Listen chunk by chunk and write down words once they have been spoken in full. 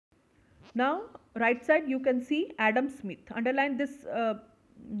Now, right side you can see Adam Smith. Underline this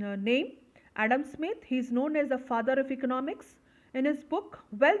name. Adam Smith, he is known as the father of economics. In his book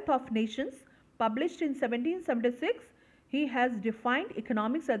Wealth of Nations, published in 1776, he has defined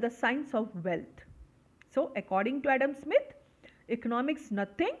economics as the science of wealth. So, according to Adam Smith, economics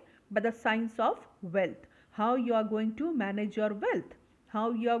nothing but the science of wealth. How you are going to manage your wealth,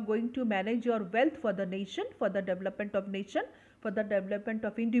 how you are going to manage your wealth for the nation, for the development of nation, for the development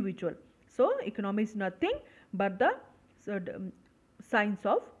of individual. So, economics is nothing but the science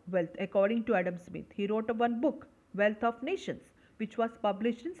of wealth according to Adam Smith. He wrote one book, Wealth of Nations, which was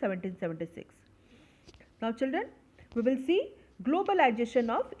published in 1776. Now children, we will see globalization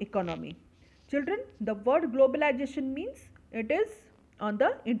of economy. Children, the word globalization means it is on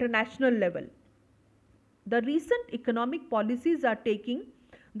the international level. The recent economic policies are taking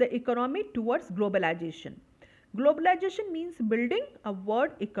the economy towards globalization. Globalization means building a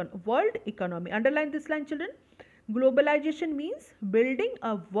world economy. Underline this line children. Globalization means building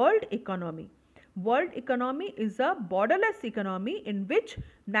a world economy. World economy is a borderless economy in which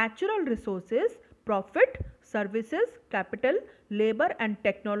natural resources, profit, services, capital, labor and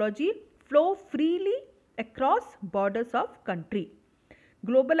technology flow freely across borders of country.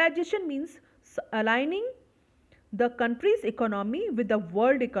 Globalization means aligning the country's economy with the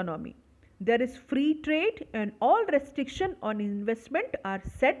world economy. There is free trade and all restriction on investment are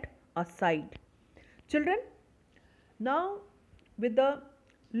set aside. Children, now with the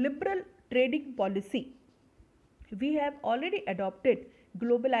liberal trading policy, we have already adopted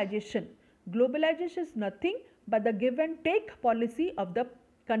globalization. Globalization is nothing but the give and take policy of the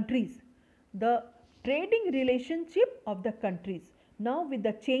countries, the trading relationship of the countries. Now with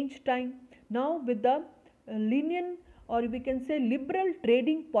the change time, now with the lenient or we can say liberal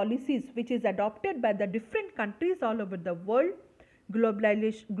trading policies which is adopted by the different countries all over the world,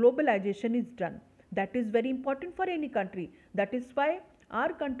 globalization is done. That is very important for any country. That is why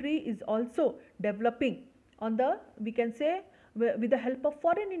our country is also developing on the, we can say, with the help of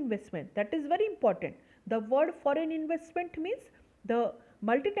foreign investment. That is very important. The word foreign investment means the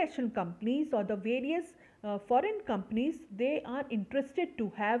multinational companies or the various foreign companies, they are interested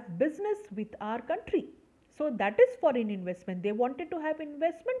to have business with our country. So that is foreign investment. They wanted to have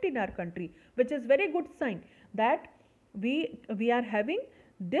investment in our country, which is very good sign that we are having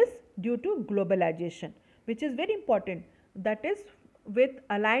this due to globalization, which is very important. That is with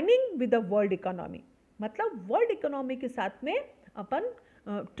aligning with the world economy. मतलब world economy के साथ में अपन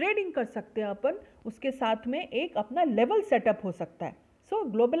trading कर सकते हैं, अपन उसके साथ में एक अपना लेवल सेटअप हो सकता है. सो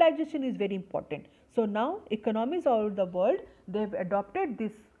globalisation is very important. So now economies all over the world they have adopted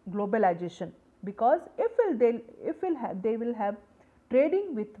this globalization because they will have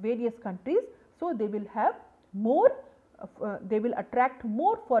trading with various countries, so they will have more they will attract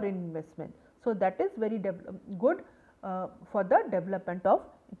more foreign investment. So that is very good for the development of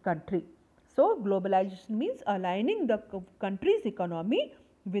country. So globalization means aligning the country's economy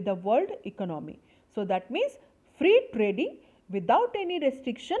with the world economy. So that means free trading without any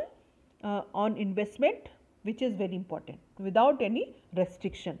restriction on investment, which is very important, without any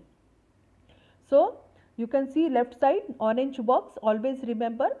restriction. So you can see left side orange box. Always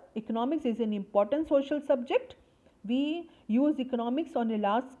remember, economics is an important social subject. We use economics on a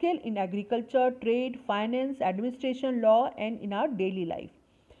large scale in agriculture, trade, finance, administration, law and in our daily life.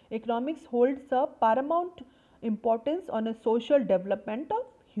 Economics holds a paramount importance on a social development of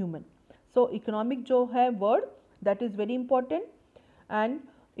human. So economic जो है word, that is very important, and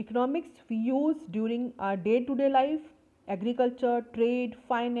economics we use during our day to day life, agriculture, trade,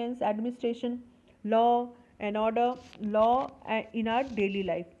 finance, administration, law and order, law in our daily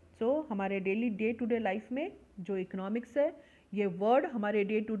life. So हमारे daily day to day life में जो economics है, ये word हमारे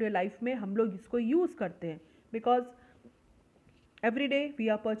day to day life में हम लोग इसको यूज़ करते हैं. Because every day we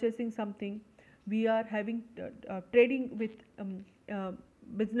are purchasing something, we are having trading with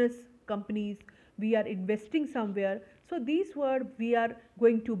business companies, we are investing somewhere. So these word, we are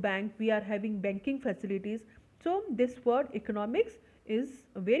going to bank, we are having banking facilities. So this word economics is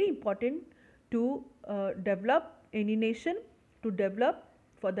very important to develop any nation, to develop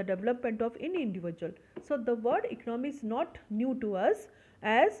for the development of any individual. So the word economics is not new to us,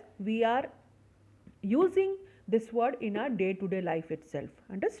 as we are using this word in our day to day life itself.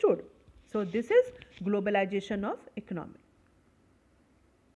 Understood? So this is globalization of economics.